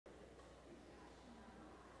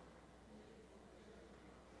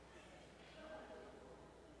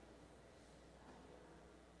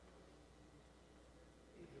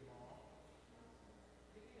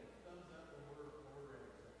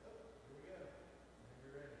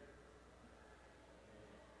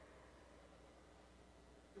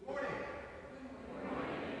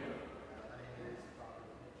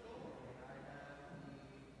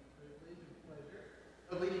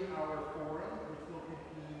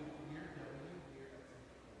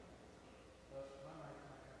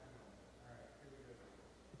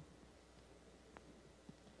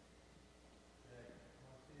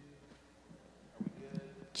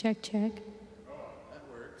Check, check. Oh, that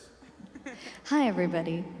works. Hi,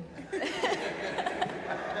 everybody.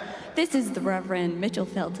 This is the Reverend Mitchell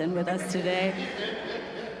Felton with us today.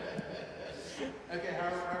 Okay, how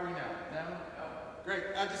are we now? Down? Oh, great.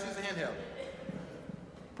 Just use the handheld.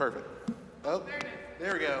 Perfect. Oh,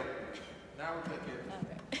 there we go. Now we're clicking.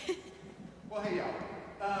 Okay. Well, hey, y'all.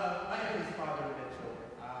 My name is Father Mitchell.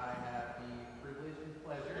 I have the privilege and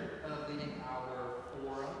pleasure of leading our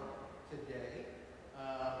forum today. And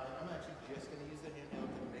I'm actually just going to use the handheld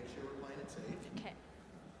to make sure we're playing it safe. Okay.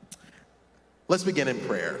 Let's begin in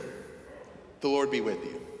prayer. The Lord be with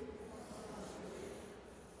you.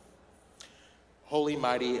 Holy,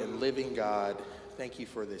 mighty, and living God, thank you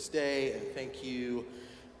for this day, and thank you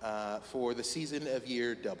for the season of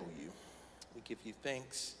year W. We give you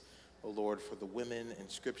thanks, O Lord, for the women in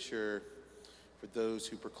Scripture, for those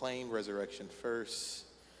who proclaim resurrection first.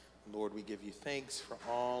 Lord, we give you thanks for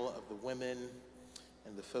all of the women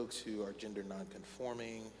and the folks who are gender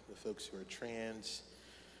nonconforming, the folks who are trans,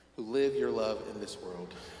 who live your love in this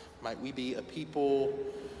world. Might we be a people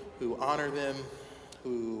who honor them,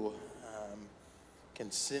 who can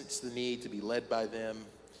sense the need to be led by them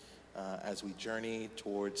as we journey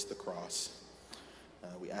towards the cross.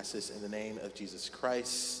 We ask this in the name of Jesus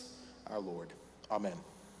Christ, our Lord. Amen.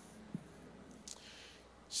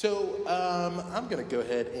 So I'm going to go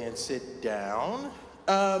ahead and sit down.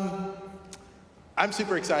 I'm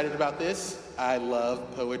super excited about this. I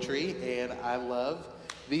love poetry, and I love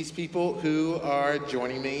these people who are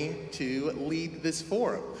joining me to lead this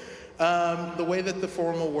forum. The way that the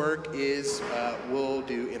forum will work is we'll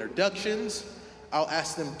do introductions. I'll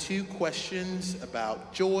ask them 2 questions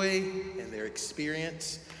about joy and their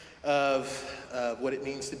experience of what it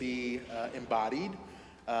means to be embodied.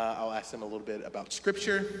 I'll ask them a little bit about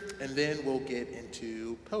scripture, and then we'll get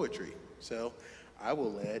into poetry. So I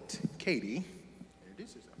will let Katie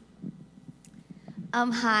introduce herself.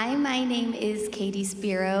 Hi, my name is Katie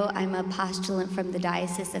Spero. I'm a postulant from the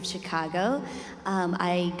Diocese of Chicago.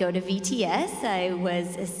 I go to VTS. I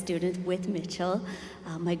was a student with Mitchell,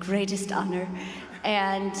 my greatest honor.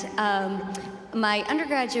 And my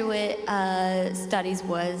undergraduate studies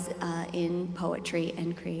was in poetry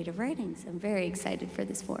and creative writing. So I'm very excited for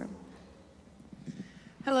this forum.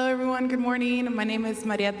 Hello, everyone. Good morning. My name is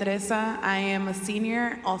Maria Teresa. I am a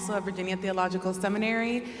senior, also at Virginia Theological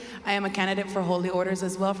Seminary. I am a candidate for Holy Orders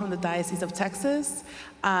as well from the Diocese of Texas.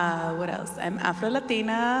 What else? I'm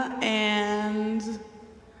Afro-Latina and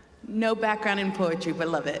no background in poetry, but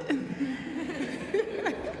love it.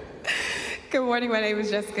 Good morning, my name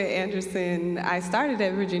is Jessica Anderson. I started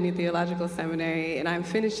at Virginia Theological Seminary, and I'm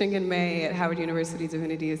finishing in May at Howard University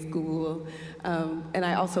Divinity School. And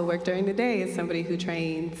I also work during the day as somebody who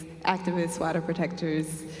trains activists, water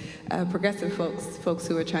protectors, progressive folks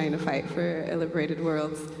who are trying to fight for a liberated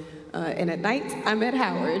world. And at night, I'm at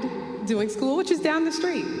Howard doing school, which is down the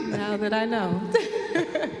street, now that I know.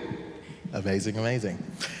 Amazing, amazing.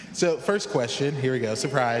 So first question, here we go,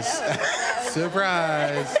 surprise.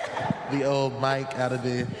 Surprise. The old mic out of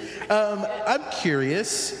the... I'm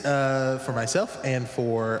curious, for myself and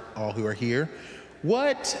for all who are here,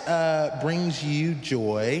 what brings you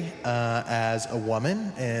joy as a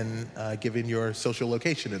woman and given your social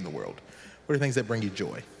location in the world? What are things that bring you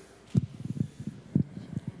joy?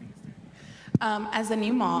 As a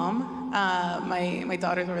new mom, my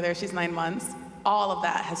daughter's over there, she's 9 months. All of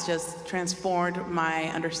that has just transformed my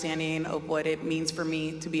understanding of what it means for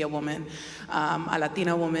me to be a woman, a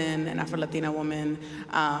Latina woman, an Afro-Latina woman.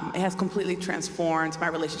 It has completely transformed my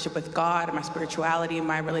relationship with God, my spirituality,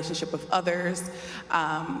 my relationship with others.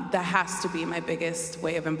 That has to be my biggest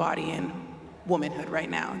way of embodying womanhood right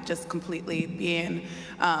now, just completely being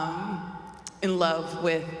in love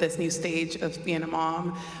with this new stage of being a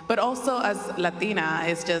mom. But also as Latina,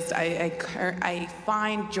 it's just, I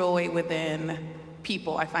find joy within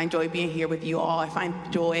people. I find joy being here with you all. I find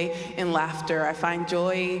joy in laughter. I find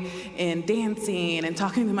joy in dancing and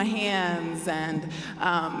talking to my hands. And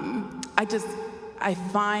I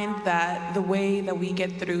find that the way that we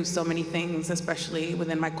get through so many things, especially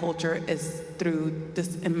within my culture, is through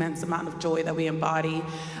this immense amount of joy that we embody.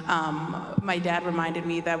 My dad reminded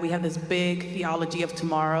me that we have this big theology of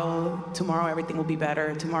tomorrow. Tomorrow everything will be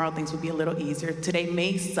better. Tomorrow things will be a little easier. Today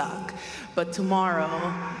may suck, but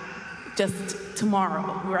tomorrow, just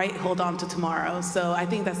tomorrow, right? Hold on to tomorrow. So I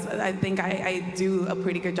think I do a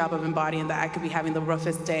pretty good job of embodying that. I could be having the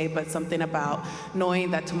roughest day, but something about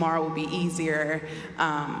knowing that tomorrow will be easier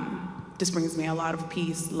just brings me a lot of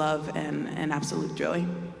peace, love, and absolute joy.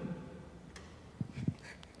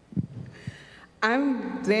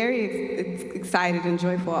 I'm very excited and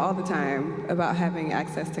joyful all the time about having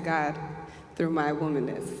access to God through my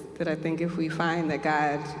womanness. That I think if we find that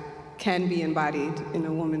God can be embodied in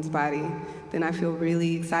a woman's body, then I feel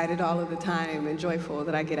really excited all of the time and joyful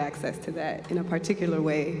that I get access to that in a particular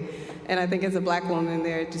way. And I think as a Black woman,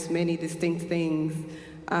 there are just many distinct things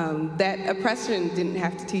that oppression didn't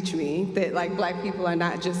have to teach me, that like Black people are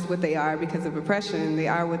not just what they are because of oppression, they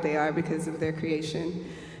are what they are because of their creation.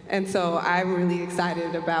 And so I'm really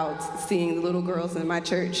excited about seeing the little girls in my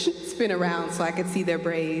church spin around so I could see their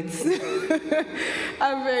braids.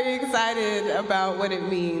 I'm very excited about what it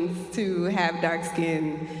means to have dark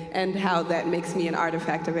skin and how that makes me an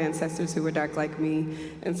artifact of ancestors who were dark like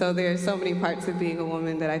me. And so there's so many parts of being a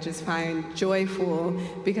woman that I just find joyful,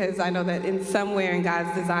 because I know that in somewhere in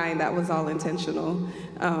God's design that was all intentional.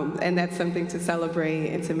 And that's something to celebrate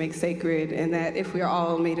and to make sacred, and that if we are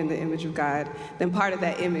all made in the image of God, then part of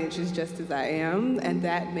that image is just as I am, and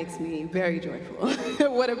that makes me very joyful.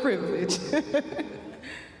 What a privilege.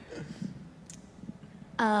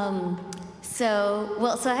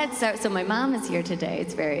 So my mom is here today.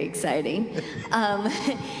 It's very exciting.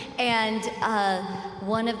 And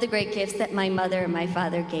one of the great gifts that my mother and my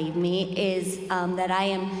father gave me is that I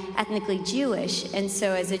am ethnically Jewish. And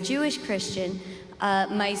so as a Jewish Christian,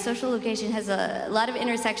 my social location has a lot of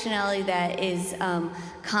intersectionality that is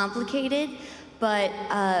complicated, but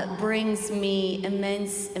brings me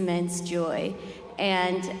immense joy.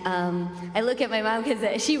 And I look at my mom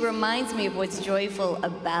because she reminds me of what's joyful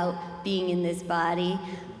about being in this body.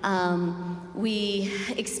 We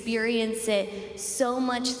experience it so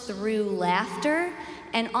much through laughter,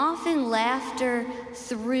 and often laughter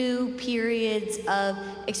through periods of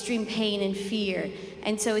extreme pain and fear.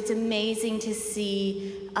 And so it's amazing to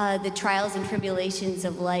see the trials and tribulations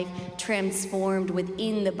of life transformed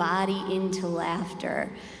within the body into laughter.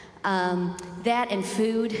 That and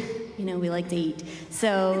food, you know, we like to eat.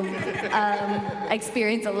 So I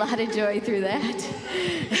experience a lot of joy through that.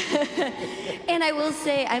 And I will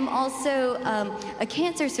say I'm also a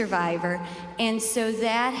cancer survivor, and so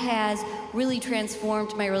that has really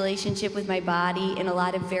transformed my relationship with my body in a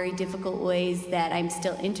lot of very difficult ways that I'm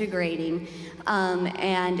still integrating.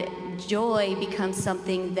 And joy becomes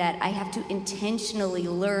something that I have to intentionally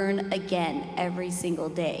learn again every single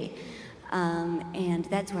day. And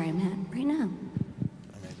that's where I'm at right now.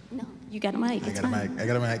 No, you got a mic. I got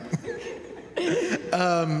a mic.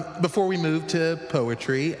 Before we move to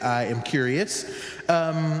poetry, I am curious,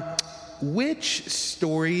 which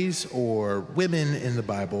stories or women in the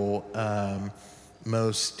Bible do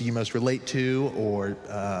you most relate to, or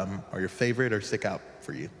are your favorite or stick out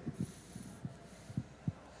for you?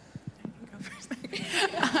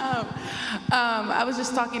 I was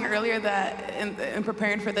just talking earlier that in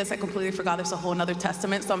preparing for this, I completely forgot there's a whole other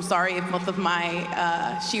testament. So I'm sorry if both of my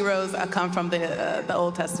sheroes come from the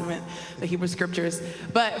Old Testament, the Hebrew scriptures.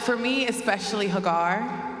 But for me, especially Hagar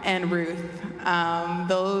and Ruth,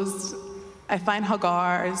 I find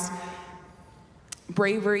Hagar's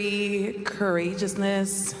bravery,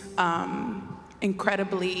 courageousness,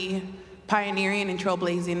 incredibly pioneering and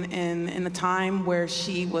trailblazing in a time where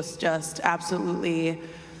she was just absolutely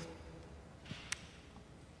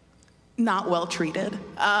not well treated.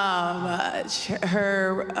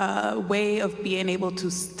 Her way of being able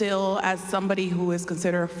to still, as somebody who is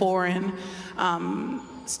considered foreign,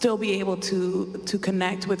 still be able to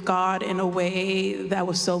connect with God in a way that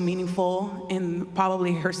was so meaningful in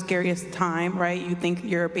probably her scariest time, right? You think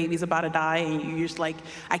your baby's about to die and you're just like,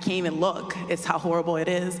 I can't even look. It's how horrible it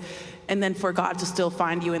is. And then for God to still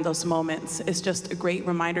find you in those moments, it's just a great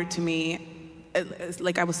reminder to me,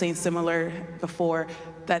 like I was saying similar before,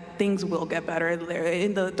 that things will get better.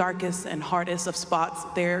 In the darkest and hardest of spots,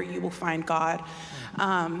 there you will find God.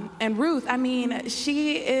 And Ruth, I mean,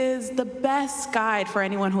 she is the best guide for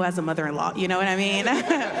anyone who has a mother-in-law, you know what I mean?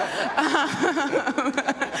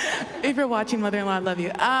 If you're watching, mother-in-law, I love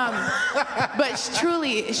you. But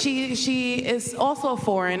truly, she is also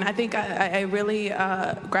foreign. I think I really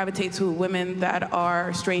gravitate to women that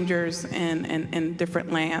are strangers in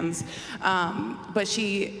different lands. But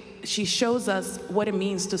she shows us what it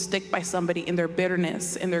means to stick by somebody in their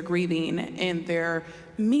bitterness, in their grieving, in their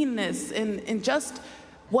meanness, in just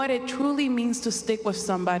what it truly means to stick with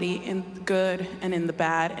somebody in the good and in the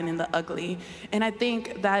bad and in the ugly. And I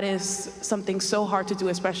think that is something so hard to do,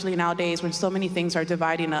 especially nowadays when so many things are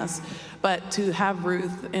dividing us. But to have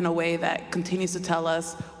Ruth in a way that continues to tell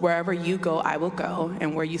us, wherever you go, I will go,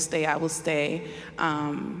 and where you stay, I will stay.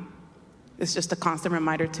 It's just a constant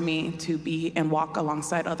reminder to me to be and walk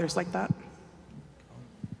alongside others like that.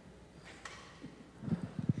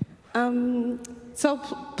 So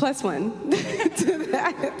plus one to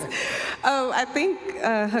that. I think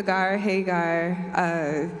Hagar,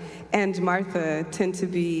 and Martha tend to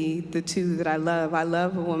be the two that I love. I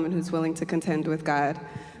love a woman who's willing to contend with God,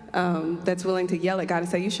 that's willing to yell at God and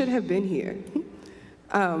say, you should have been here.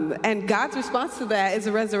 And God's response to that is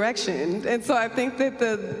a resurrection. And so I think that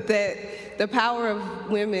the power of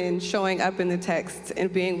women showing up in the text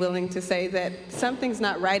and being willing to say that something's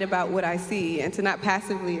not right about what I see, and to not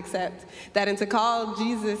passively accept that, and to call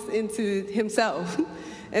Jesus into himself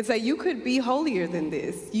and say, you could be holier than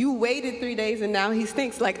this. You waited 3 days and now he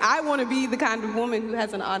stinks. Like, I want to be the kind of woman who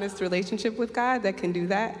has an honest relationship with God that can do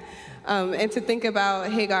that. And to think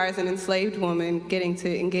about Hagar as an enslaved woman getting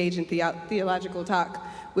to engage in theological talk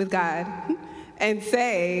with God and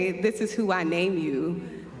say, this is who I name you,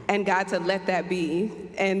 and God to let that be.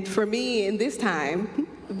 And for me, in this time,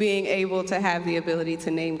 being able to have the ability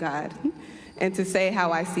to name God and to say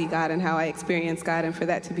how I see God and how I experience God, and for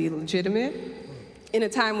that to be legitimate in a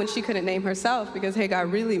time when she couldn't name herself, because Hagar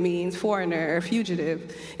really means foreigner or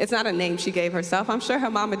fugitive. It's not a name she gave herself. I'm sure her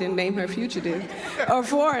mama didn't name her fugitive or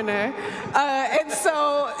foreigner. And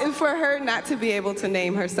so for her not to be able to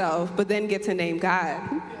name herself, but then get to name God,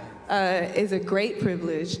 is a great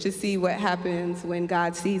privilege to see what happens when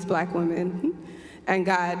God sees Black women. And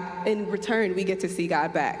God, in return, we get to see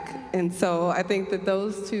God back. And so I think that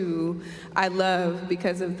those two I love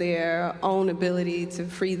because of their own ability to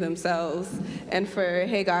free themselves, and for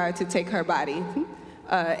Hagar to take her body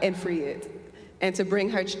and free it, and to bring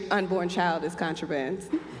her unborn child as contraband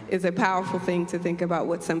is a powerful thing to think about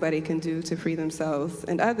what somebody can do to free themselves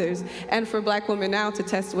and others. And for Black women now to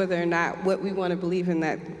test whether or not what we want to believe in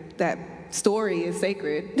that story is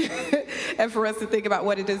sacred. And for us to think about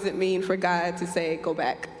what it does it mean for God to say, go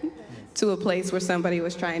back to a place where somebody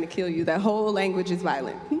was trying to kill you. That whole language is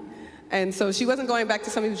violent. And so she wasn't going back to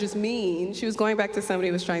somebody who was just mean. She was going back to somebody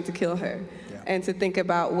who was trying to kill her. Yeah. And to think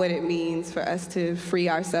about what it means for us to free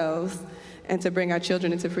ourselves and to bring our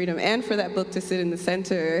children into freedom, and for that book to sit in the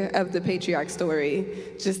center of the patriarch story,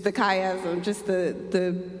 just the chiasm, just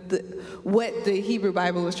what the Hebrew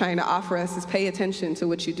Bible was trying to offer us is pay attention to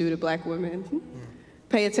what you do to Black women.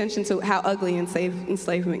 Pay attention to how ugly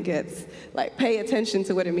enslavement gets. Like, pay attention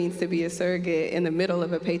to what it means to be a surrogate in the middle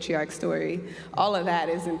of a patriarch story. All of that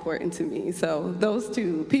is important to me. So those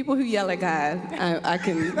two, people who yell at God, I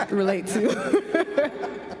can relate to.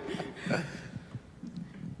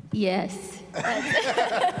 Yes.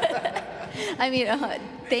 I mean,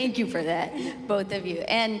 thank you for that, both of you.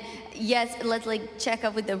 And yes, let's check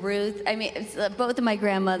up with the Ruth. I mean, both of my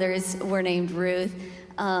grandmothers were named Ruth.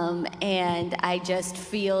 And I just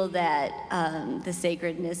feel that the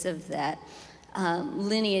sacredness of that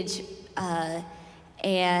lineage.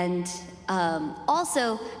 And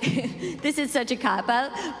also, this is such a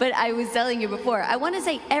cop-out, but I was telling you before, I want to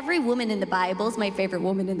say every woman in the Bible is my favorite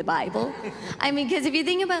woman in the Bible. I mean, because if you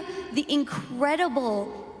think about the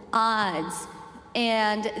incredible odds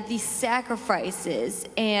and the sacrifices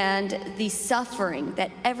and the suffering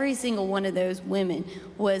that every single one of those women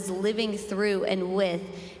was living through and with,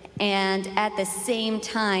 and at the same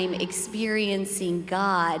time experiencing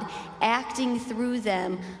God, acting through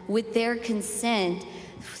them with their consent,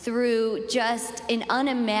 through just an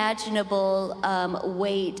unimaginable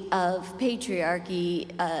weight of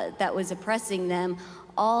patriarchy that was oppressing them,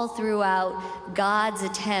 all throughout God's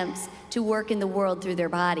attempts to work in the world through their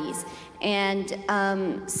bodies. And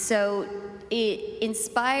so it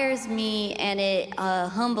inspires me, and it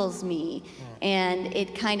humbles me, and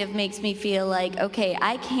it kind of makes me feel like, okay,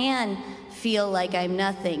 I can feel like I'm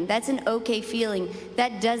nothing. That's an okay feeling.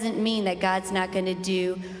 That doesn't mean that God's not going to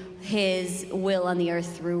do his will on the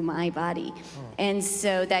earth through my body. And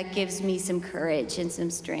so that gives me some courage and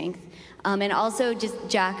some strength. And also just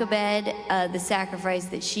Jochebed, the sacrifice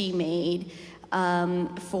that she made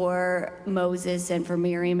for Moses and for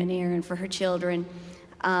Miriam and Aaron, for her children.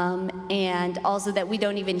 And also that we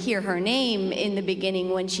don't even hear her name in the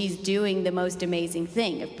beginning when she's doing the most amazing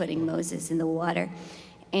thing of putting Moses in the water.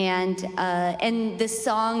 And the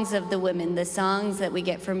songs of the women, the songs that we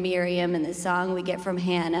get from Miriam and the song we get from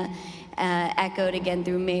Hannah, echoed again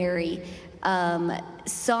through Mary.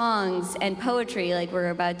 Songs and poetry, like we're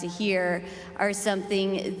about to hear, are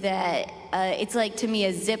something that it's like, to me,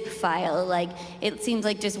 a zip file. Like, it seems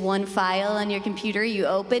like just one file on your computer. You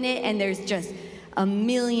open it and there's just a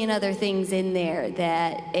million other things in there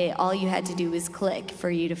that all you had to do was click for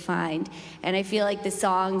you to find. And I feel like the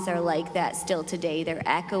songs are like that still today. They're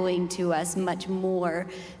echoing to us much more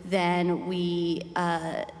than we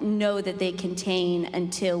know that they contain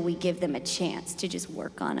until we give them a chance to just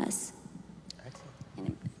work on us.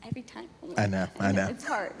 And I every time. I know. It's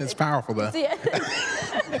hard. It's powerful, though. Yeah.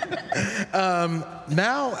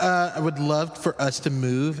 Now, I would love for us to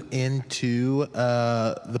move into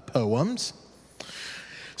the poems.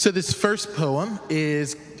 So this first poem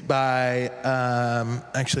is by,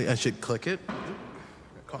 actually, I should click it.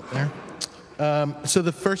 Caught there. So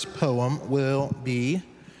the first poem will be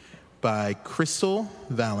by Crystal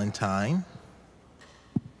Valentine.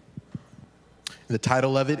 The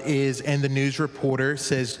title of it is, "And the News Reporter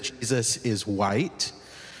Says Jesus is White."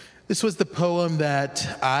 This was the poem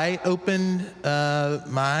that I opened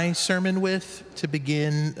my sermon with to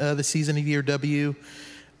begin the season of Year W.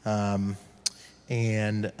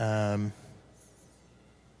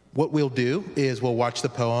 What we'll do is we'll watch the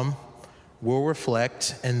poem, we'll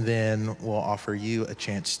reflect, and then we'll offer you a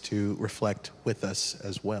chance to reflect with us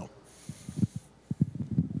as well.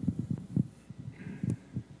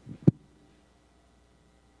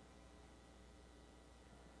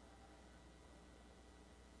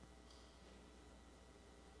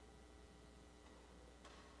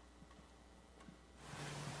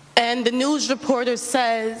 And the news reporter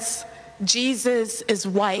says, Jesus is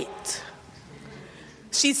white.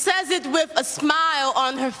 She says it with a smile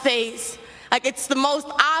on her face, like it's the most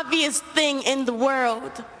obvious thing in the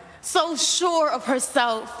world. So sure of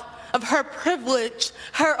herself, of her privilege,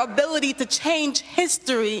 her ability to change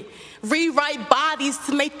history, rewrite bodies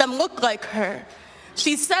to make them look like her.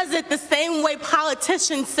 She says it the same way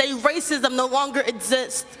politicians say racism no longer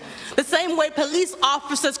exists. The same way police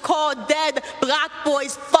officers call dead black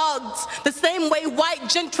boys thugs. The same way white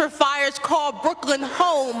gentrifiers call Brooklyn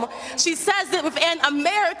home. She says it with an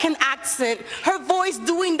American accent, her voice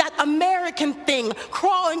doing that American thing,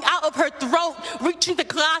 crawling out of her throat, reaching to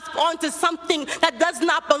clasp onto something that does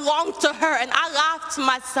not belong to her. And I laughed to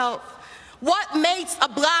myself, what makes a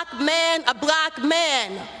black man a black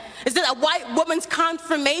man? Is it a white woman's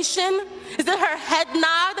confirmation? Is it her head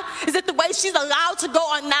nod? Is it the way she's allowed to go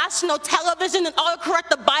on national television and autocorrect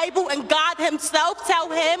the Bible and God himself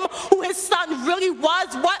tell him who his son really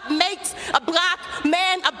was? What makes a black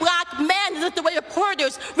man a black man? Is it the way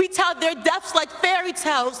reporters retell their deaths like fairy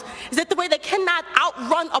tales? Is it the way they cannot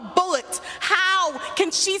outrun a bullet? How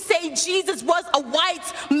can she say Jesus was a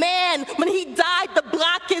white man when he died the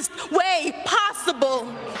blackest way possible?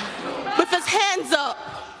 With his hands up,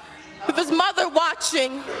 with his mother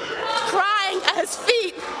watching, crying at his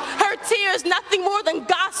feet, her tears nothing more than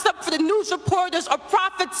gossip for the news reporters or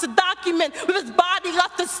prophets to document, with his body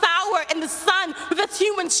left to sour in the sun, with his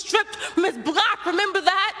human stripped from his black. Remember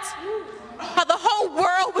that? How the whole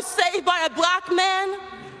world was saved by a black man?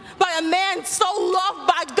 By a man so loved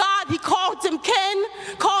by God, he called him kin,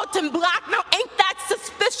 called him black. Now, ain't that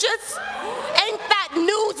suspicious? Ain't that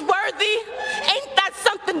newsworthy? Ain't that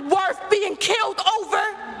something worth being killed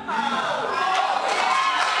over?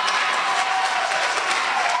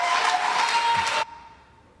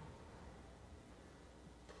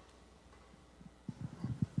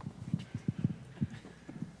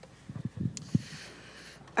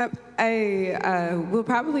 I will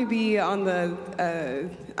probably be on the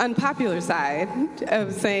unpopular side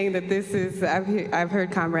of saying that this is, I've heard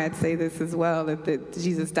comrades say this as well, that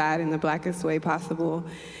Jesus died in the blackest way possible.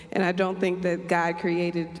 And I don't think that God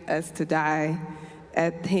created us to die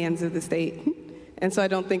at the hands of the state. And so I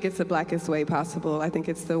don't think it's the blackest way possible. I think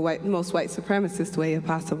it's the most white supremacist way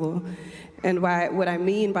possible. And what I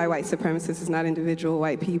mean by white supremacists is not individual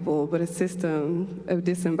white people, but a system of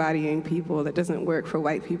disembodying people that doesn't work for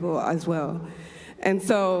white people as well. And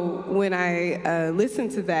so when I listen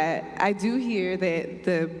to that, I do hear that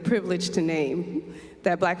the privilege to name,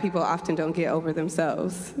 that black people often don't get over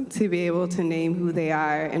themselves, to be able to name who they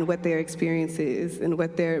are and what their experience is and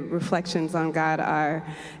what their reflections on God are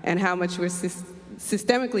and how much we're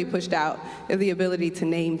systemically pushed out of the ability to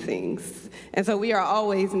name things. And so we are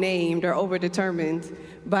always named or overdetermined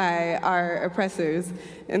by our oppressors.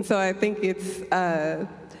 And so I think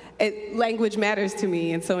language matters to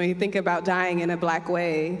me. And so when you think about dying in a black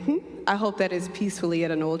way, I hope that is peacefully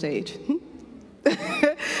at an old age.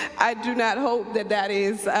 I do not hope that that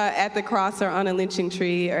is at the cross or on a lynching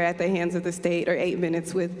tree or at the hands of the state or 8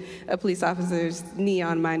 minutes with a police officer's knee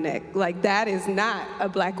on my neck. Like, that is not a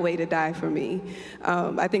black way to die for me.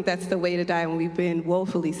 I think that's the way to die when we've been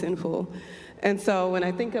woefully sinful. And so when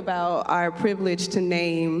I think about our privilege to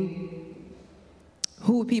name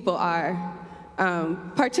who people are,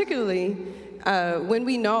 particularly when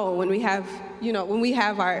we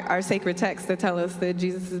have our sacred texts that tell us that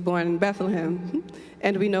Jesus is born in Bethlehem,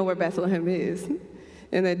 and we know where Bethlehem is.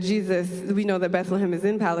 and that Jesus, we know that Bethlehem is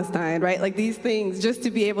in Palestine, right? Like these things, just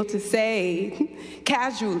to be able to say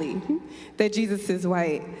casually that Jesus is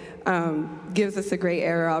white gives us a great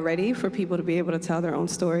era already for people to be able to tell their own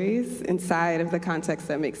stories inside of the context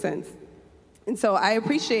that makes sense. And so I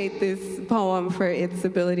appreciate this poem for its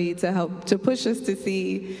ability to help to push us to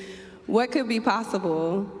see what could be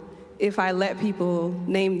possible if I let people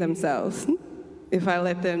name themselves, if I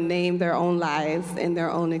let them name their own lives and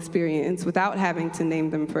their own experience without having to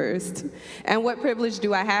name them first. And what privilege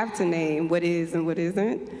do I have to name what is and what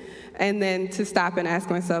isn't? And then to stop and ask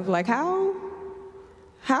myself, like, how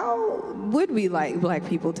would we like Black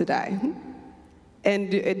people to die?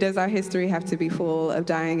 And does our history have to be full of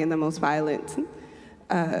dying in the most violent,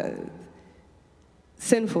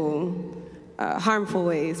 sinful, harmful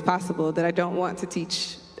ways possible that I don't want to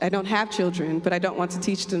teach? I don't have children, but I don't want to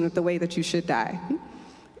teach them that the way that you should die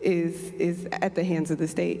is at the hands of the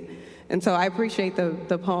state. And so I appreciate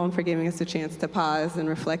the poem for giving us a chance to pause and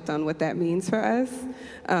reflect on what that means for us,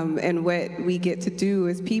 and what we get to do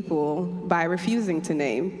as people by refusing to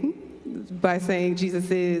name, by saying Jesus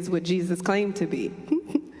is what Jesus claimed to be.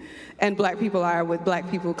 And Black people are what Black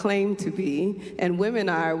people claim to be, and women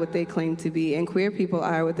are what they claim to be, and queer people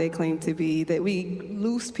are what they claim to be, that we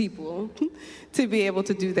loose people to be able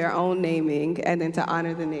to do their own naming and then to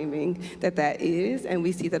honor the naming that is. And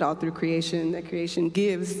we see that all through creation, that creation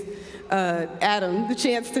gives Adam the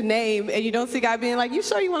chance to name, and you don't see God being like, you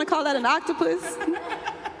sure you want to call that an octopus?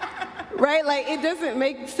 Right? Like, it doesn't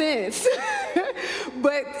make sense.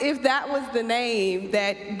 But if that was the name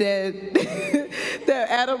that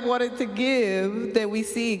Adam wanted to give, then we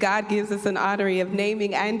see God gives us an honoring of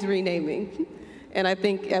naming and renaming. And I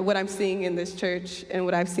think what I'm seeing in this church and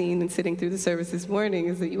what I've seen in sitting through the service this morning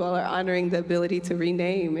is that you all are honoring the ability to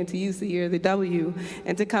rename and to use the year of the W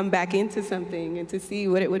and to come back into something and to see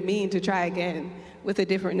what it would mean to try again with a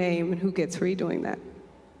different name and who gets free doing that.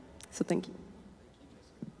 So thank you.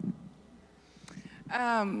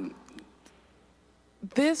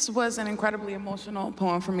 This was an incredibly emotional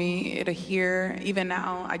poem for me to hear. Even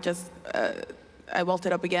now, I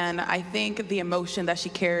welted up again. I think the emotion that she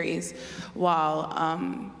carries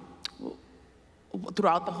while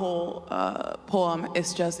throughout the whole poem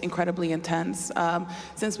is just incredibly intense.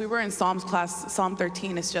 Since we were in Psalms class, Psalm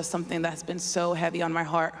 13 is just something that's been so heavy on my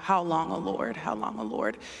heart. How long, O Lord? How long, O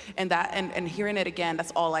Lord? And hearing it again,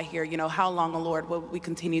 that's all I hear. You know, how long, O Lord, will we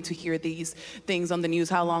continue to hear these things on the news?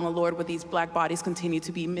 How long, O Lord, will these Black bodies continue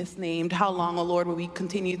to be misnamed? How long, O Lord, will we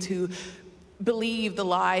continue to believe the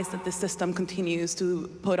lies that the system continues to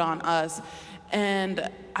put on us? And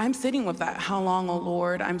I'm sitting with that. How long, oh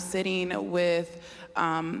Lord? I'm sitting with,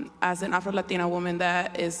 as an Afro-Latina woman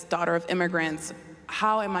that is daughter of immigrants,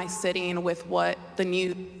 how am I sitting with what the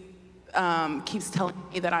news keeps telling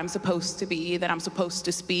me that I'm supposed to be, that I'm supposed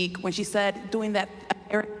to speak? When she said doing that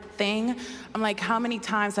thing, I'm like, how many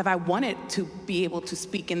times have I wanted to be able to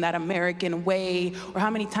speak in that American way? Or how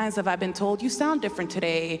many times have I been told, you sound different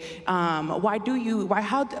today? Why did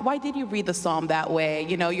you read the psalm that way?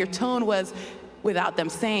 You know, your tone was without them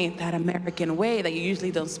saying that American way that you usually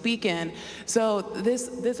don't speak in. So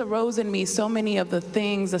this arose in me, so many of the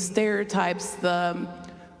things, the stereotypes, the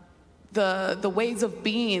ways of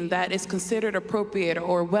being that is considered appropriate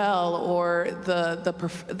or well, or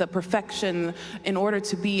the perfection in order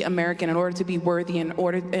to be American, in order to be worthy, in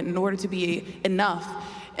order to be enough.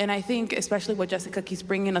 And I think especially what Jessica keeps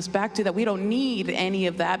bringing us back to, that we don't need any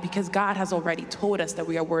of that because God has already told us that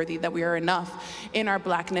we are worthy, that we are enough in our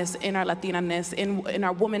Blackness, in our Latinaness, in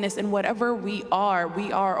our womanness, in whatever we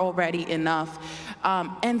are already enough.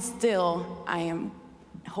 And still, I am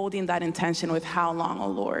holding that intention with how long, oh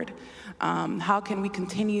Lord? How can we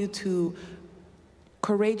continue to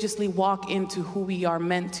courageously walk into who we are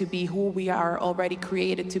meant to be, who we are already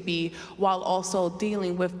created to be, while also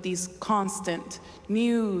dealing with these constant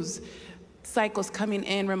news cycles coming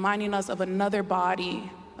in, reminding us of another body,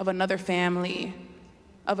 of another family,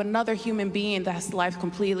 of another human being that's life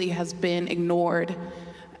completely has been ignored,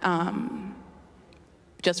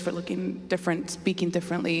 just for looking different, speaking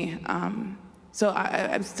differently. So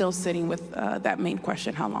I'm still sitting with that main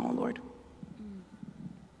question, how long, oh Lord?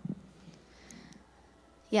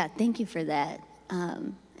 Yeah, thank you for that.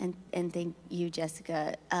 And thank you,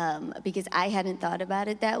 Jessica, because I hadn't thought about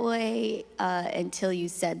it that way until you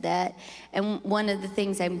said that. And one of the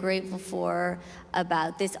things I'm grateful for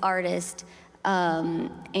about this artist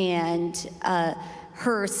and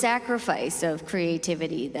her sacrifice of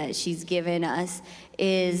creativity that she's given us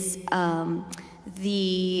is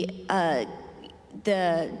the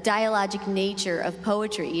dialogic nature of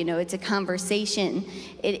poetry. You know, it's a conversation.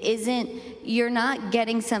 It isn't you're not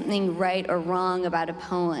getting something right or wrong about a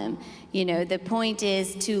poem. You know, the point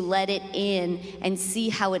is to let it in and see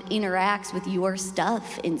how it interacts with your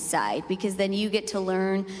stuff inside, because then you get to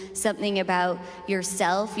learn something about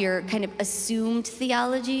yourself, your kind of assumed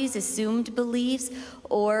theologies, assumed beliefs,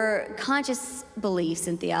 or conscious beliefs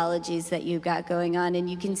and theologies that you've got going on, and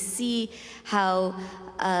you can see how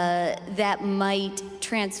that might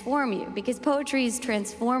transform you, because poetry is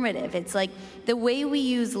transformative. It's like the way we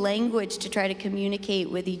use language to try to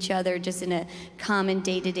communicate with each other just in a common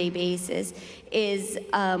day-to-day basis is,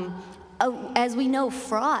 as we know,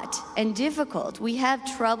 fraught and difficult. We have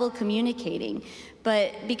trouble communicating,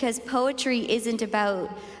 but because poetry isn't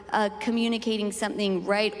about communicating something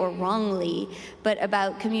right or wrongly, but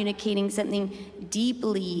about communicating something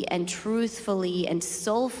deeply and truthfully and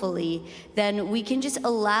soulfully, then we can just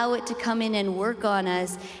allow it to come in and work on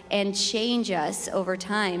us and change us over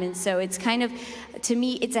time. And so it's kind of, to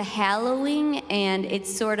me, it's a hallowing, and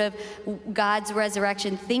it's sort of God's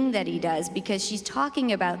resurrection thing that he does, because she's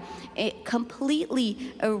talking about a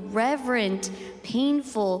completely irreverent,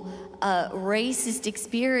 painful, racist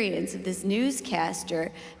experience of this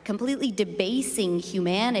newscaster completely debasing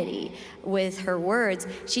humanity with her words.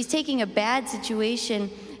 She's taking a bad situation,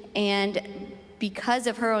 and because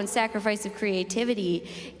of her own sacrifice of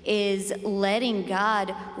creativity, is letting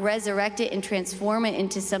God resurrect it and transform it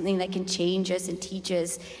into something that can change us and teach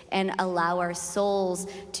us and allow our souls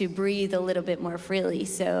to breathe a little bit more freely.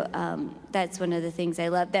 So that's one of the things I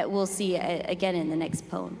love that we'll see again in the next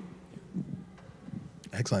poem.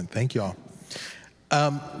 Excellent. Thank you all.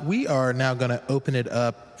 We are now going to open it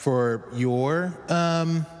up for your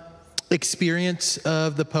experience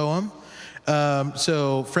of the poem.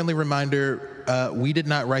 So friendly reminder, we did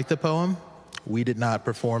not write the poem. We did not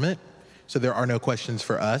perform it. So there are no questions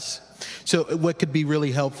for us. So what could be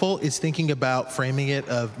really helpful is thinking about framing it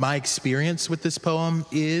of my experience with this poem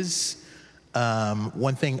is,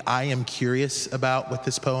 one thing I am curious about what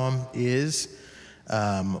this poem is.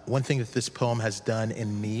 One thing that this poem has done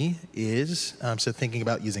in me is, so thinking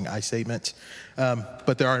about using I statements,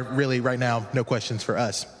 but there are really right now no questions for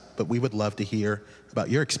us, but we would love to hear about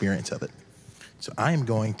your experience of it. So I am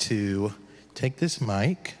going to take this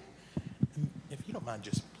mic. If you don't mind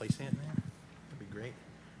just placing it there, that'd be great.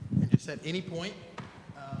 And just at any point,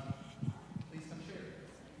 please come share.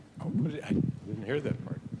 Oh, I didn't hear that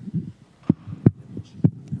part.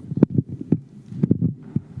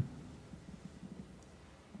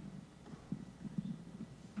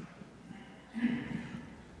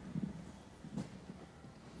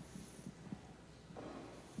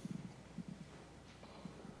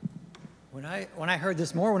 When I heard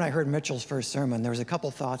this more, when I heard Mitchell's first sermon, there was a couple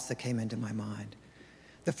thoughts that came into my mind.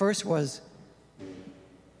 The first was,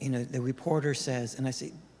 you know, the reporter says, and I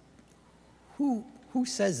say, who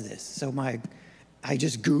says this? So I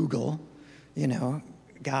just Google, you know,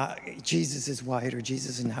 God, Jesus is white or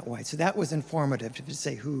Jesus is not white. So that was informative to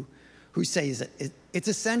say who says it. It's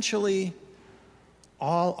essentially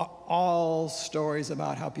all stories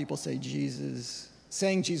about how people say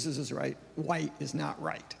saying Jesus is right, white is not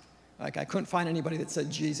right. Like, I couldn't find anybody that said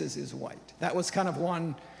Jesus is white. That was kind of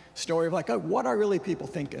one story of like, oh, what are really people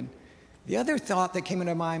thinking? The other thought that came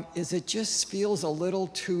into mind is it just feels a little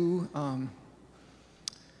too,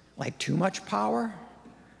 like too much power.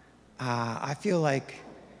 I feel like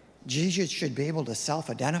Jesus should be able to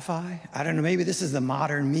self-identify. I don't know, maybe this is the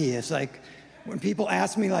modern me. It's like when people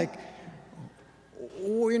ask me like,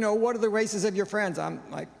 oh, you know, what are the races of your friends? I'm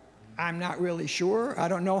like, I'm not really sure. I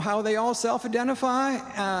don't know how they all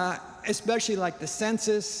self-identify, especially like the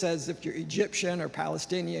census says if you're Egyptian or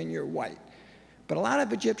Palestinian, you're white. But a lot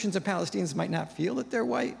of Egyptians and Palestinians might not feel that they're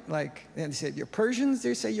white. Like, they say if you're Persians,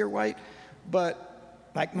 they say you're white. But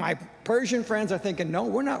like my Persian friends are thinking, no,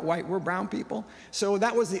 we're not white, we're brown people. So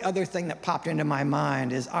that was the other thing that popped into my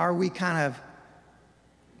mind is, are we kind of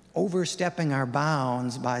overstepping our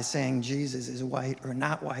bounds by saying Jesus is white or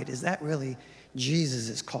not white? Is that really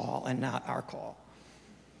Jesus' call and not our call?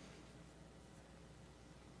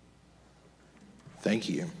 Thank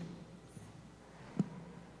you.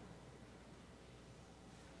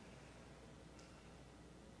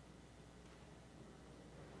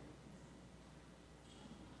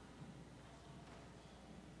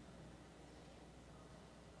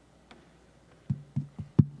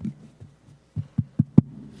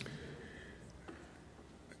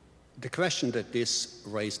 The question that this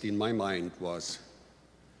raised in my mind was,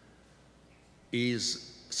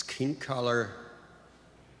 is skin color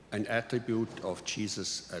an attribute of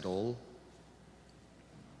Jesus at all?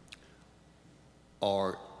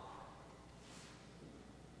 Or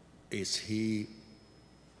is he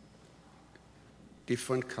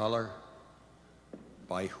different color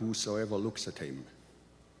by whosoever looks at him.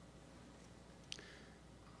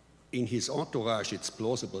 In his entourage, it's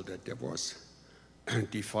plausible that there was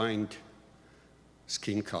defined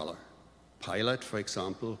skin color. Pilate, for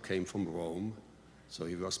example, came from Rome, so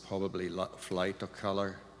he was probably lighter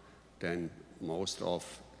color than most of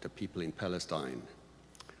the people in Palestine.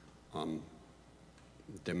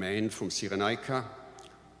 The man from Cyrenaica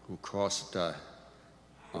who crossed the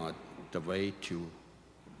way to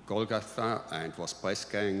Golgotha and was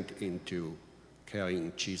press-ganged into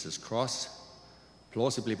carrying Jesus' cross,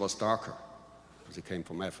 plausibly was darker, because he came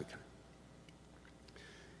from Africa.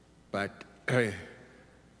 But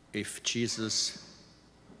if Jesus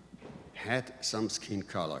had some skin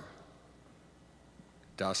color,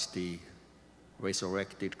 does the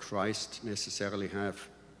resurrected Christ necessarily have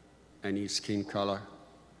any skin color?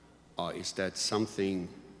 Or is that something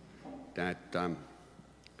that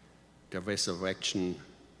the resurrection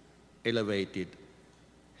elevated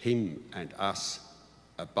him and us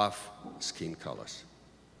above skin colors?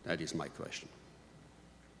 That is my question.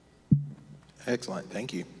 Excellent,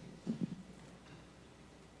 thank you.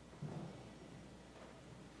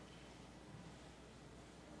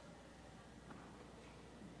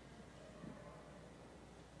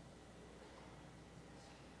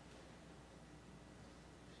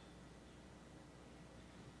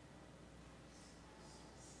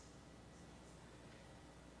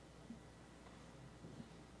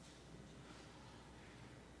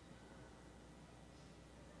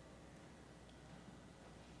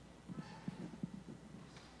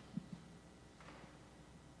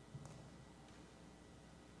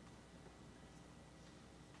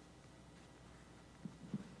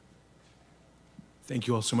 Thank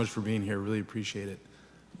you all so much for being here. Really appreciate it.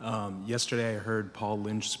 Yesterday I heard Paul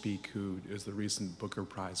Lynch speak, who is the recent Booker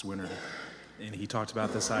Prize winner, and he talked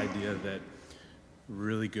about this idea that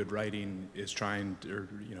really good writing is trying, or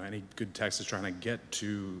any good text is trying to get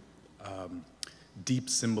to deep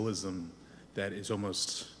symbolism that is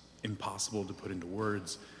almost impossible to put into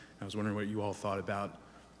words. I was wondering what you all thought about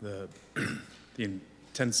the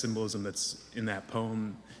intense symbolism that's in that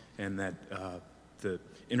poem, and that the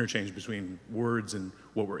interchange between words and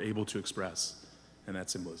what we're able to express and that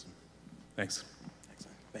symbolism. Thanks.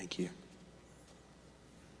 Excellent. Thank you.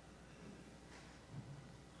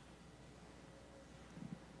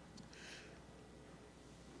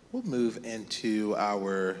 We'll move into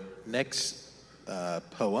our next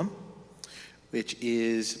poem, which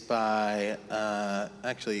is by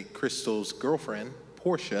actually Crystal's girlfriend,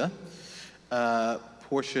 Porsha.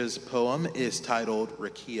 Porsha's poem is titled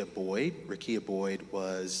Rekia Boyd. Rekia Boyd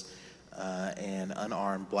was an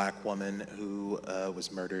unarmed black woman who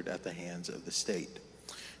was murdered at the hands of the state.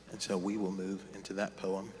 And so we will move into that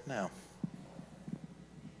poem now.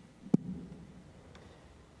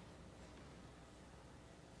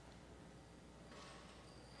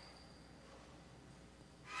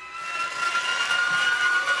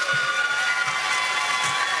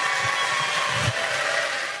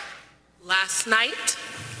 Last night,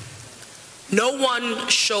 no one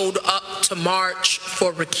showed up to march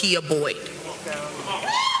for Rekia Boyd.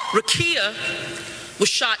 Rekia was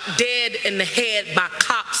shot dead in the head by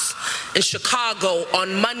cops in Chicago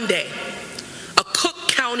on Monday. A Cook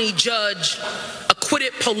County judge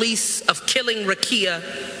acquitted police of killing Rekia.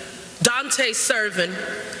 Dante Servin,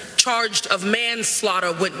 charged of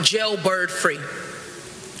manslaughter, went jailbird free.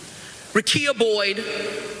 Rekia Boyd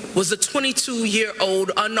was a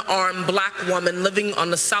 22-year-old unarmed black woman living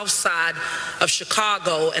on the south side of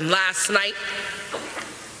Chicago, and last night,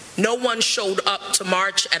 no one showed up to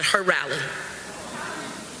march at her rally.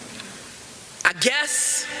 I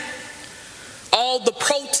guess all the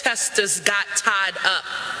protesters got tied up.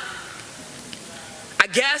 I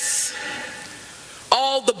guess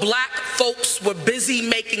all the black folks were busy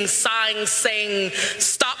making signs saying,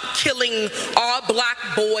 "Stop killing our black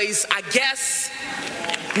boys." I guess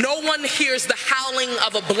no one hears the howling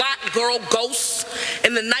of a black girl ghost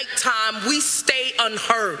in the nighttime. We stay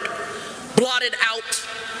unheard, blotted out,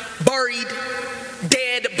 buried,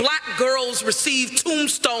 dead. Black girls receive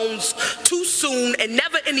tombstones too soon and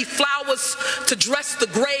never any flowers to dress the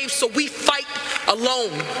grave, so we fight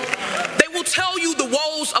alone. They will tell you the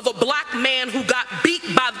woes of a black man who got beat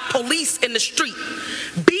by the police in the street,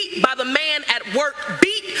 beat by the man at work,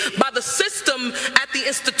 beat by the system at the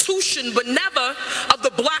institution, but never of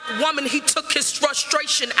the black woman he took his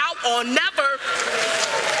frustration out on, never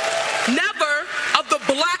of the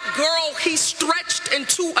black girl he stretched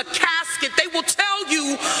into a casket. They will tell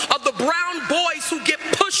you of the brown boys who get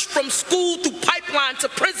pushed from school through pipeline to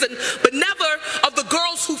prison, but never of the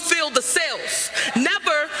girls who fill the cells,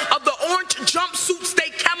 never of the orange jumpsuits they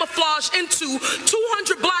camouflage into. 200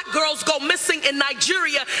 in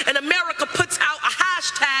Nigeria and America puts out a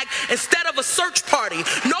hashtag instead of a search party.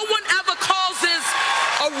 No one ever causes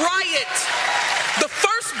a riot. The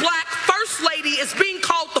first black first lady is being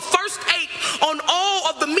called the first ape on all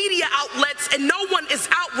of the media outlets, and no one is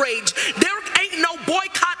outraged. There ain't no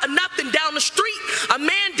boycott or nothing down the street. A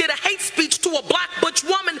man did a hate speech to a black butch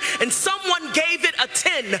woman, and someone gave it a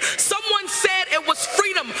 10. Someone said it was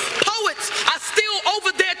freedom. Poets are still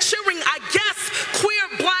over there cheering. I guess queer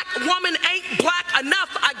black woman ain't black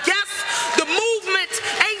enough. I guess the movement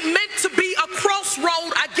ain't meant to be a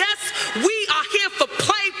crossroad. I guess we are here for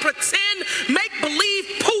play, pretend, make believe,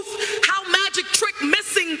 poof. How magic trick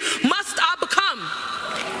missing must I become?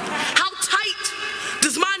 How tight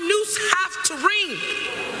does my noose have to ring?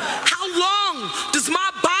 How long does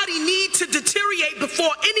my body need to deteriorate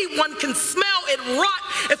before anyone can smell it rot?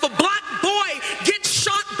 If a black boy gets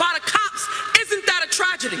shot by the cops, isn't that a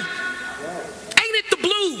tragedy? Ain't it the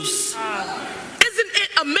blues? Isn't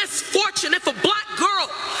it a misfortune if a black girl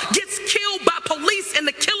gets killed by police and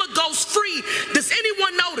the killer goes free? Does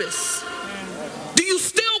anyone notice? Do you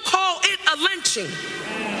still call it a lynching?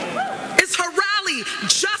 Is her rally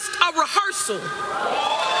just a rehearsal?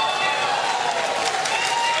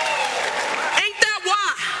 Ain't that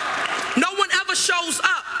why no one ever shows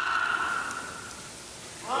up?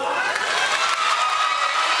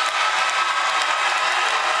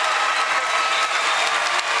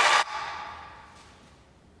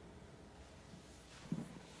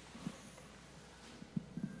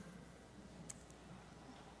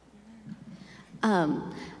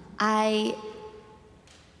 I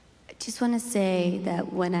just want to say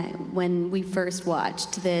that when we first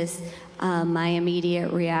watched this, my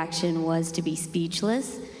immediate reaction was to be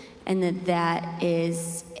speechless, and that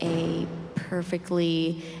is a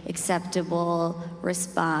perfectly acceptable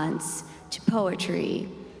response to poetry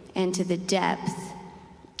and to the depth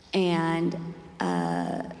and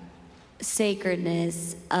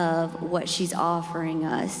sacredness of what she's offering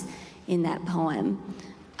us in that poem.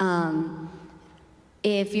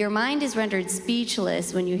 If your mind is rendered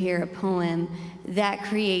speechless when you hear a poem, that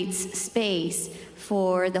creates space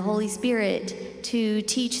for the Holy Spirit to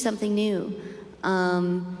teach something new,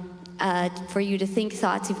 for you to think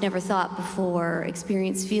thoughts you've never thought before,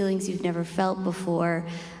 experience feelings you've never felt before.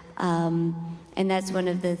 And that's one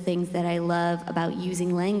of the things that I love about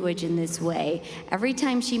using language in this way. Every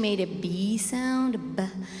time she made a B sound, B,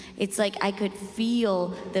 it's like I could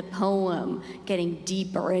feel the poem getting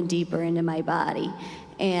deeper and deeper into my body.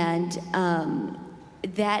 And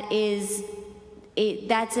that's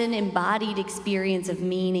an embodied experience of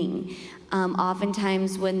meaning.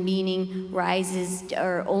 Oftentimes when meaning rises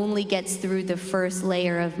or only gets through the first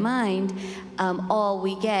layer of mind, all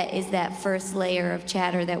we get is that first layer of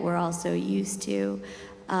chatter that we're also used to.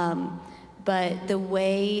 But the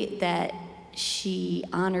way that she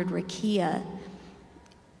honored Rekia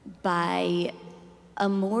by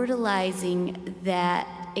immortalizing that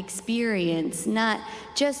experience, not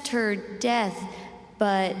just her death,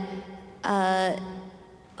 but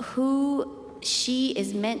who she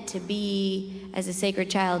is meant to be as a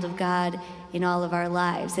sacred child of God in all of our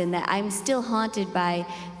lives. And that I'm still haunted by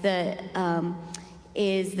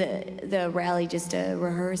is the rally just a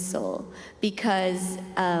rehearsal? Because,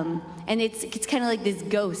 and it's kind of like this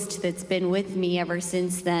ghost that's been with me ever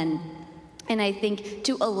since then. And I think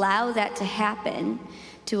to allow that to happen,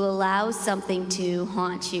 to allow something to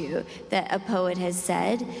haunt you, that a poet has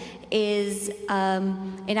said, is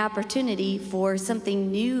an opportunity for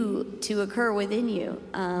something new to occur within you,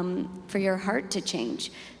 for your heart to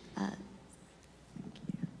change.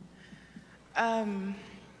 I'm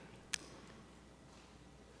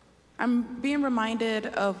being reminded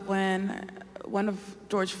of when one of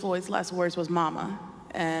George Floyd's last words was mama.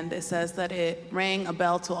 And it says that it rang a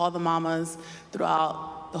bell to all the mamas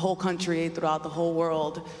throughout the whole country, throughout the whole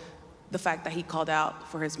world, the fact that he called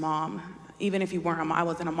out for his mom. Even if you weren't a mom, I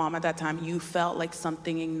wasn't a mom at that time, you felt like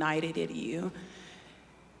something ignited in you.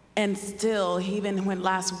 And still, even when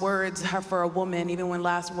last words are for a woman, even when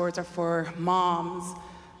last words are for moms,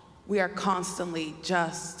 we are constantly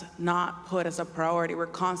just not put as a priority. We're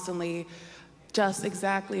constantly, just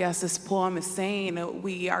exactly as this poem is saying,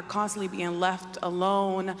 we are constantly being left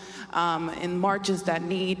alone in marches that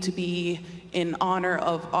need to be in honor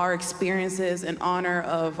of our experiences, in honor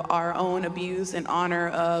of our own abuse, in honor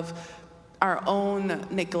of our own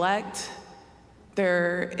neglect.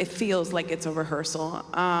 It feels like it's a rehearsal.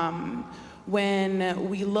 When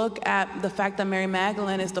we look at the fact that Mary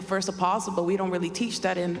Magdalene is the first apostle, but we don't really teach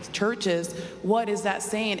that in churches, what is that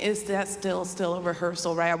saying? Is that still a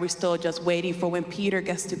rehearsal, right? Are we still just waiting for when Peter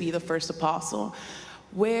gets to be the first apostle?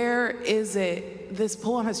 Where is it? This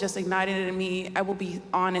poem has just ignited in me, I will be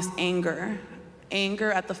honest, anger.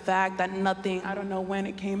 Anger at the fact that nothing, I don't know when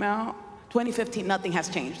it came out, 2015, nothing has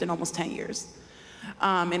changed in almost 10 years.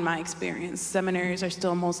 In my experience, seminaries are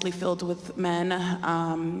still mostly filled with men.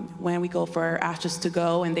 When we go for ashes to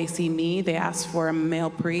go and they see me, they ask for a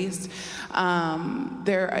male priest.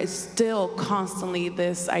 There is still constantly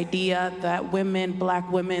this idea that women,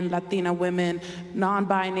 Black women, Latina women,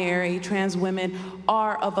 non-binary, trans women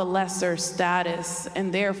are of a lesser status,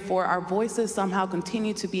 and therefore our voices somehow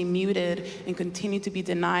continue to be muted and continue to be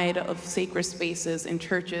denied of sacred spaces in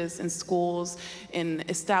churches, in schools, in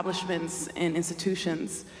establishments, in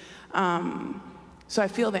institutions. So I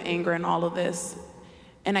feel the anger in all of this,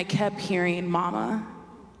 and I kept hearing mama.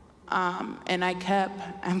 And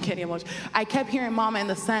I'm getting emotional. I kept hearing mama in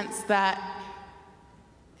the sense that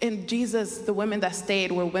in Jesus, the women that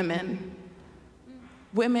stayed were women.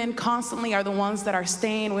 Women constantly are the ones that are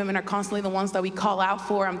staying. Women are constantly the ones that we call out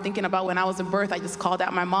for. I'm thinking about when I was in birth, I just called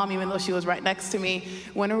out my mom, even though she was right next to me.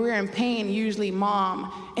 When we're in pain, usually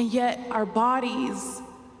mom. And yet our bodies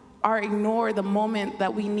are ignored the moment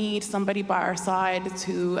that we need somebody by our side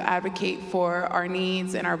to advocate for our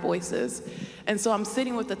needs and our voices. And so I'm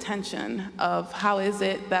sitting with the tension of how is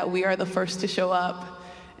it that we are the first to show up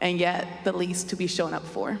and yet the least to be shown up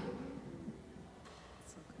for?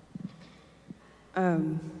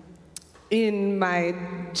 In my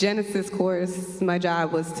Genesis course, my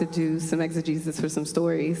job was to do some exegesis for some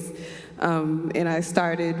stories. And I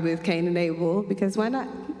started with Cain and Abel, because why not?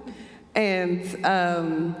 And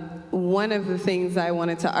one of the things I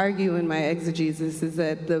wanted to argue in my exegesis is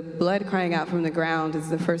that the blood crying out from the ground is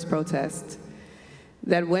the first protest.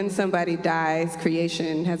 That when somebody dies,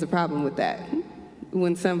 creation has a problem with that.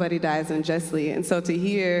 When somebody dies unjustly. And so to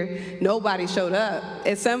hear nobody showed up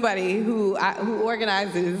as somebody who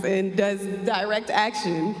organizes and does direct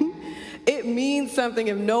action, it means something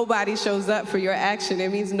if nobody shows up for your action. It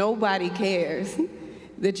means nobody cares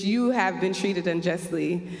that you have been treated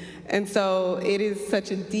unjustly. And so it is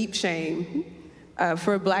such a deep shame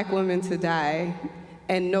for a Black woman to die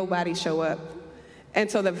and nobody show up. And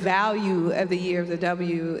so the value of the Year of the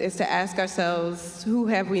W is to ask ourselves, who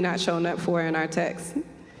have we not shown up for in our text?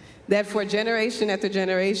 That for generation after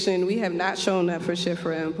generation, we have not shown up for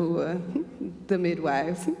Shiphrah and Puah, the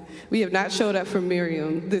midwives. We have not showed up for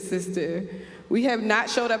Miriam, the sister. We have not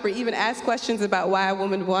showed up or even asked questions about why a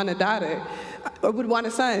woman would want a daughter, or would want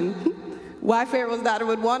a son. Why Pharaoh's daughter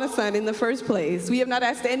would want a son in the first place. We have not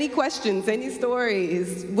asked any questions, any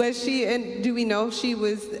stories. Was she, and do we know she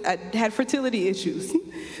was had fertility issues?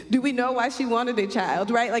 Do we know why she wanted a child,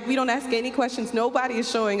 right? Like, we don't ask any questions. Nobody is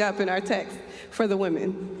showing up in our text for the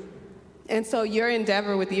women. And so your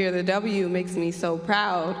endeavor with the Year of the W makes me so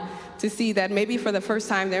proud to see that maybe for the first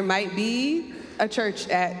time there might be a church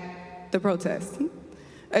at the protest.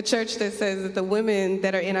 A church that says that the women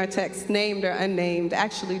that are in our text, named or unnamed,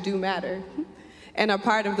 actually do matter and are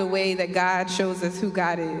part of the way that God shows us who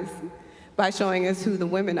God is by showing us who the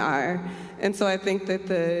women are. And so I think that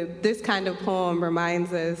this kind of poem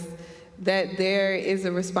reminds us that there is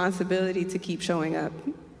a responsibility to keep showing up.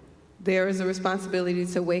 There is a responsibility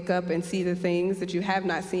to wake up and see the things that you have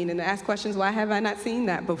not seen and ask questions, why have I not seen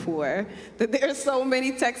that before? That there are so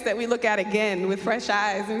many texts that we look at again with fresh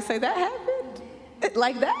eyes and we say, that happened?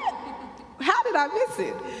 Like that? How did I miss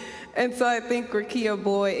it? And so I think Rekia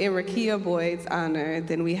Boyd, in Rekia Boyd's honor,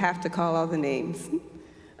 then we have to call all the names.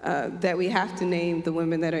 That we have to name the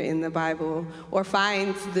women that are in the Bible or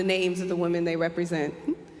find the names of the women they represent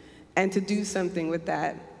and to do something with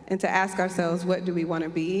that and to ask ourselves, what do we want to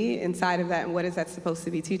be inside of that and what is that supposed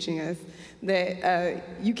to be teaching us? That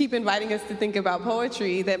you keep inviting us to think about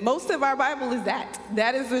poetry, that most of our Bible is that.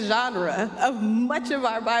 That is the genre of much of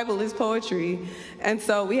our Bible is poetry. And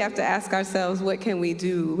so we have to ask ourselves, what can we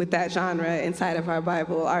do with that genre inside of our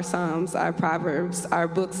Bible, our Psalms, our Proverbs, our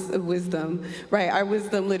books of wisdom, right? Our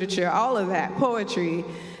wisdom literature, all of that, poetry.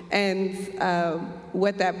 And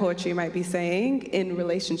what that poetry might be saying in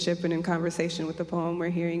relationship and in conversation with the poem we're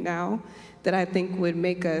hearing now, that I think would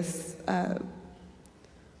make us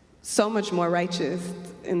so much more righteous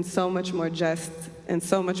and so much more just and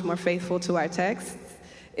so much more faithful to our texts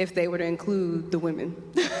if they were to include the women.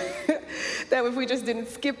 That if we just didn't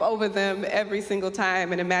skip over them every single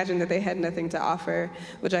time and imagine that they had nothing to offer,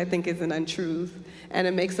 which I think is an untruth, and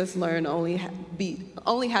it makes us learn only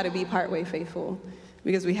how to be partway faithful,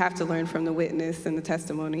 because we have to learn from the witness and the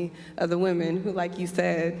testimony of the women who, like you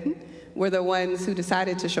said, were the ones who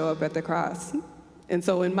decided to show up at the cross. And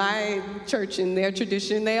so in my church, in their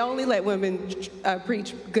tradition, they only let women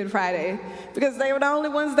preach Good Friday because they were the only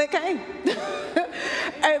ones that came.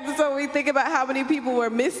 And so we think about how many people were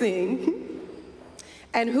missing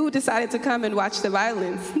and who decided to come and watch the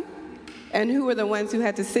violence and who were the ones who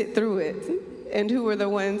had to sit through it and who were the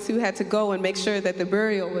ones who had to go and make sure that the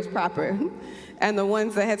burial was proper and the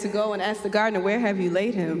ones that had to go and ask the gardener, where have you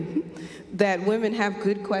laid him? That women have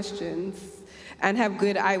good questions and have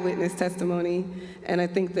good eyewitness testimony. And I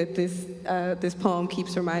think that this poem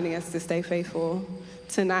keeps reminding us to stay faithful,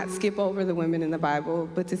 to not skip over the women in the Bible,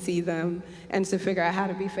 but to see them and to figure out how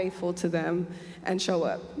to be faithful to them and show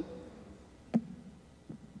up.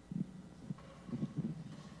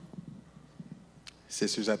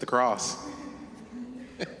 Sisters at the Cross.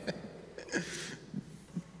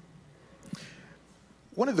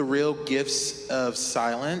 One of the real gifts of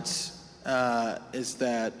silence is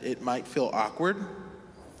that it might feel awkward,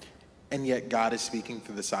 and yet God is speaking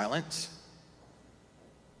through the silence.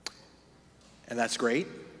 And that's great.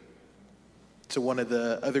 So one of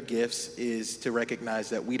the other gifts is to recognize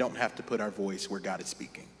that we don't have to put our voice where God is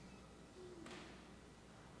speaking.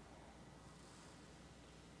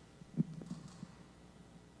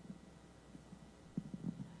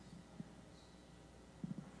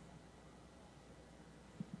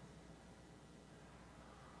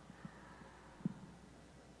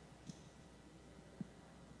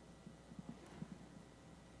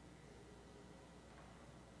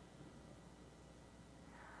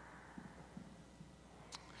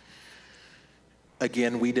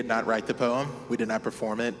 Again, we did not write the poem. We did not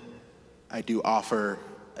perform it. I do offer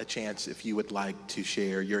a chance if you would like to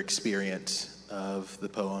share your experience of the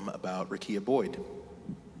poem about Rekia Boyd.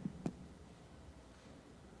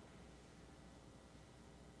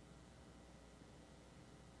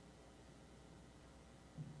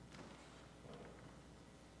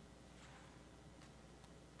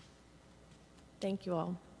 Thank you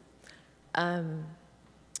all.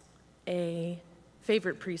 A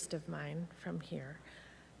favorite priest of mine from here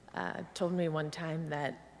told me one time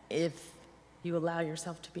that if you allow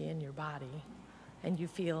yourself to be in your body and you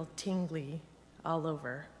feel tingly all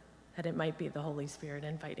over, that it might be the Holy Spirit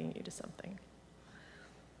inviting you to something.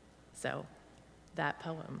 So that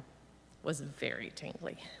poem was very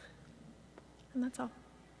tingly. And that's all.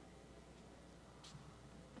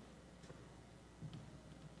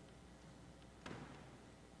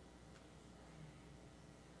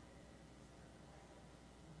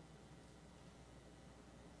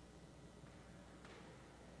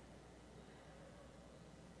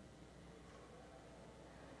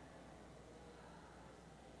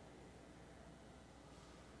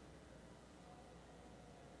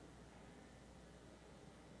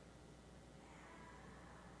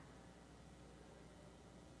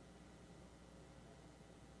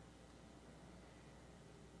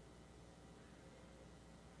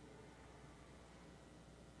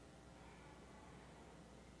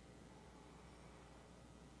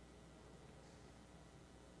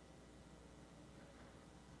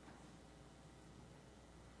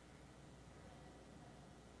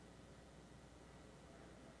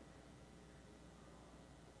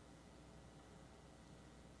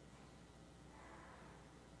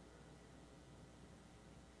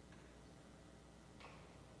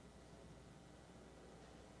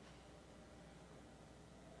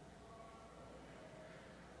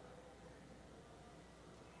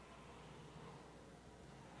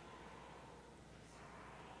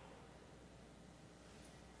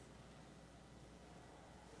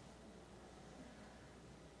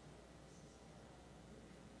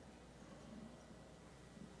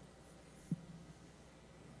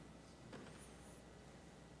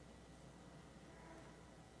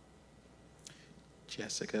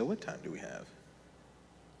 Jessica, what time do we have?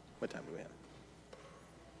 What time do we have?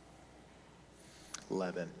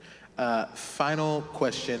 11. Final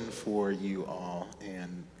question for you all,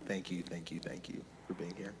 and thank you for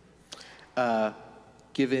being here.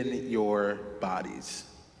 Given your bodies,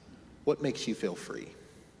 what makes you feel free?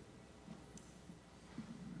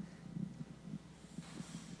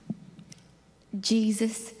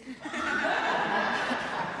 Jesus.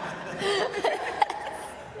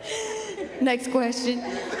 Next question. No,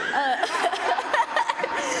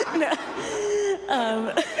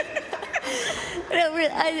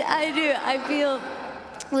 I do. I feel,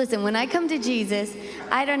 listen, when I come to Jesus,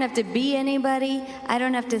 I don't have to be anybody. I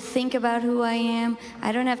don't have to think about who I am.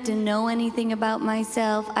 I don't have to know anything about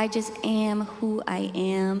myself. I just am who I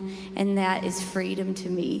am, and that is freedom to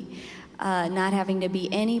me. Not having to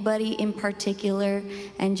be anybody in particular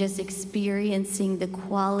and just experiencing the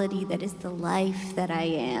quality that is the life that I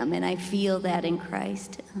am. And I feel that in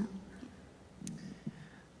Christ.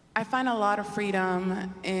 I find a lot of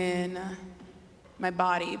freedom in my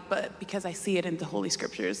body, but because I see it in the Holy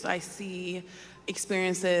Scriptures, I see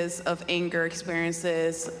experiences of anger,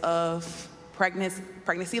 experiences of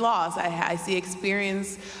pregnancy loss. I see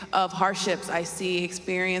experience of hardships. I see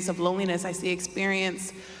experience of loneliness. I see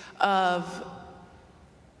experience of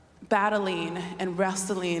battling and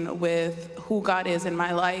wrestling with who God is in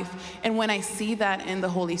my life. And when I see that in the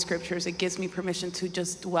Holy Scriptures, it gives me permission to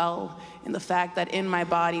just dwell in the fact that in my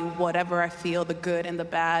body, whatever I feel, the good and the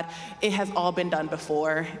bad, it has all been done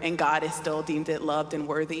before, and God has still deemed it loved and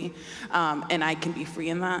worthy, and I can be free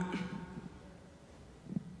in that.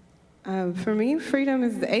 For me, freedom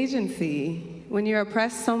is the agency. When you're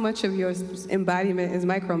oppressed, so much of your embodiment is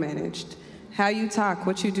micromanaged. How you talk,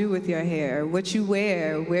 what you do with your hair, what you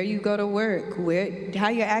wear, where you go to work, how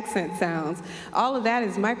your accent sounds, all of that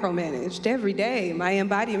is micromanaged. Every day, my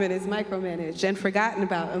embodiment is micromanaged and forgotten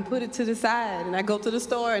about and put it to the side. And I go to the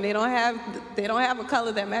store and they don't have a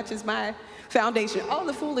color that matches my foundation. All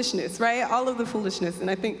the foolishness, right? All of the foolishness.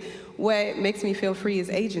 And I think what makes me feel free is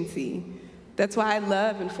agency. That's why I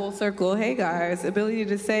love, in full circle, Hagar's ability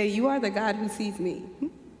to say, you are the God who sees me.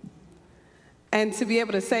 And to be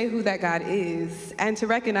able to say who that God is, and to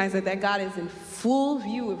recognize that that God is in full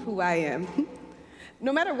view of who I am.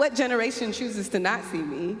 No matter what generation chooses to not see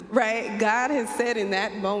me, right? God has said in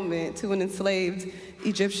that moment to an enslaved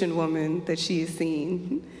Egyptian woman that she is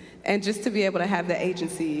seen. And just to be able to have the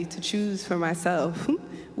agency to choose for myself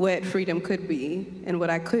what freedom could be, and what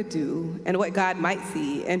I could do, and what God might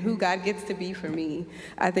see, and who God gets to be for me,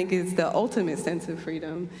 I think is the ultimate sense of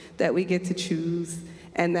freedom, that we get to choose.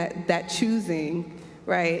 And that choosing,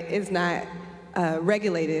 right, is not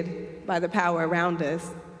regulated by the power around us.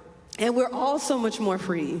 And we're all so much more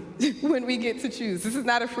free when we get to choose. This is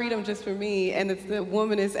not a freedom just for me, and it's the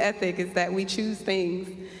womanist ethic, is that we choose things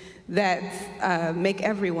that make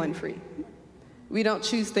everyone free. We don't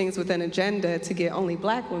choose things with an agenda to get only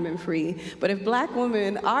Black women free, but if Black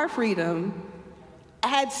women, our freedom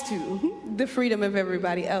adds to the freedom of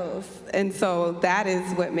everybody else. And so that is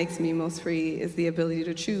what makes me most free, is the ability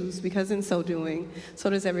to choose, because in so doing, so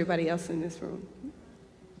does everybody else in this room.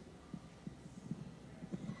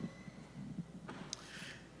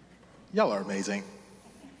 Y'all are amazing.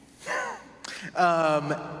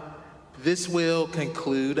 This will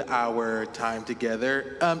conclude our time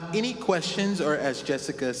together. Any questions, or as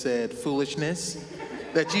Jessica said, foolishness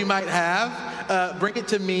that you might have, bring it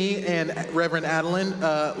to me and Reverend Adeline.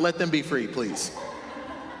 Let them be free, please.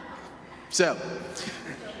 So,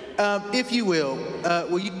 if you will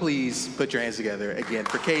you please put your hands together again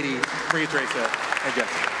for Katie, Maria Teresa, and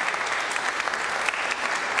Jessica.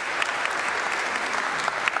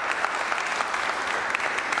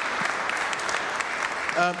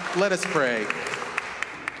 Let us pray.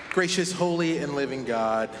 Gracious, holy, and living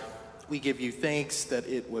God, we give you thanks that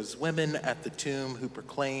it was women at the tomb who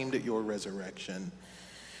proclaimed your resurrection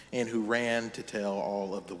and who ran to tell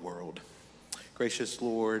all of the world. Gracious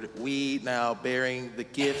Lord, we now, bearing the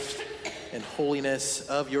gift and holiness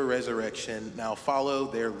of your resurrection, now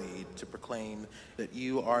follow their lead to proclaim that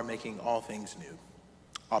you are making all things new.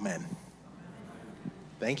 Amen.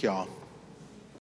 Thank y'all.